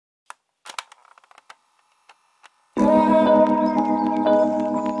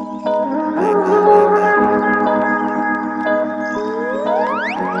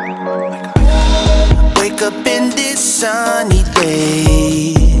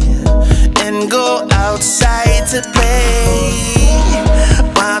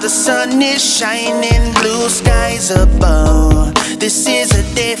sun is shining, blue skies above. This is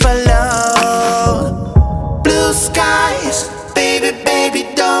a day for love. Blue skies, baby, baby,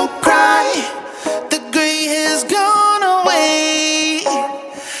 don't cry. The gray has gone away.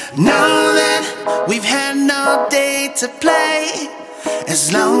 Now that we've had no day to play,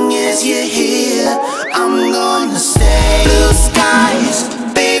 as long as you're here, I'm gonna stay. Blue skies,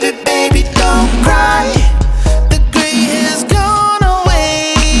 baby, baby, don't cry. The gray has gone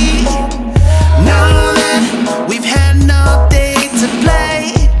away. Now that we've had no day to play,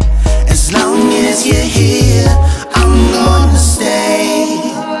 as long as you're here, I'm gonna stay.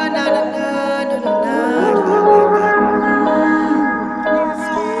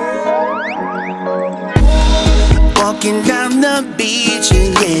 Walking down the beach,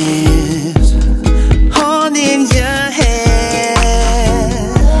 yes, holding your hand,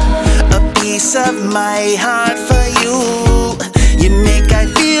 a piece of my heart for you. You make I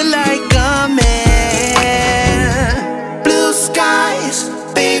feel like a man. Blue skies,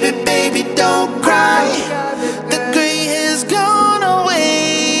 baby, baby, don't cry. The gray has gone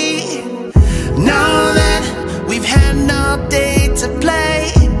away. Now that we've had no day to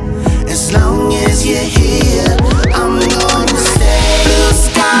play, as long as you're here, I'm gonna stay. Blue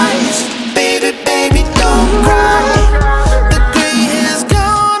skies, baby, baby, don't cry. The gray has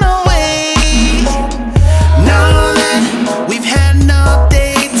gone away. Now that we've had no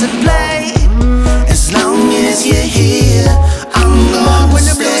day to play, as long as you're here, I'm gonna when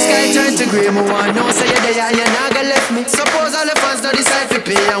the stay. blue sky turn to grey, me want know say you're there, you're not gonna left me. Suppose all the fans don't decide to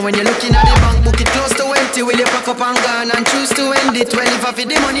pay, and when you're looking at the bank book, it close to empty. Will you pack up and gone and choose to end it? Well, if I feed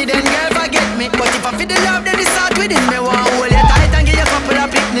the money, then girl forget me. But if I feed the love, then it start with it. Me want hold you tight and give you a couple of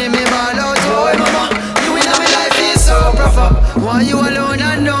picnic. Me ball out, oh mama, you in my life is so proper. Want you alone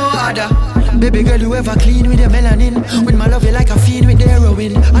and no other. Baby girl, you ever clean with your melanin? With my love, you like a fiend with the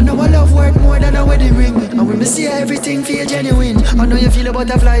heroin. I know I love worth more than a wedding ring. And when me see everything feel genuine, I know you feel the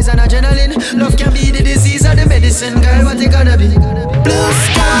butterflies and adrenaline. Love can be the disease or the medicine. Girl, what it gonna be? Blue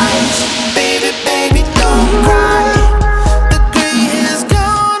sky.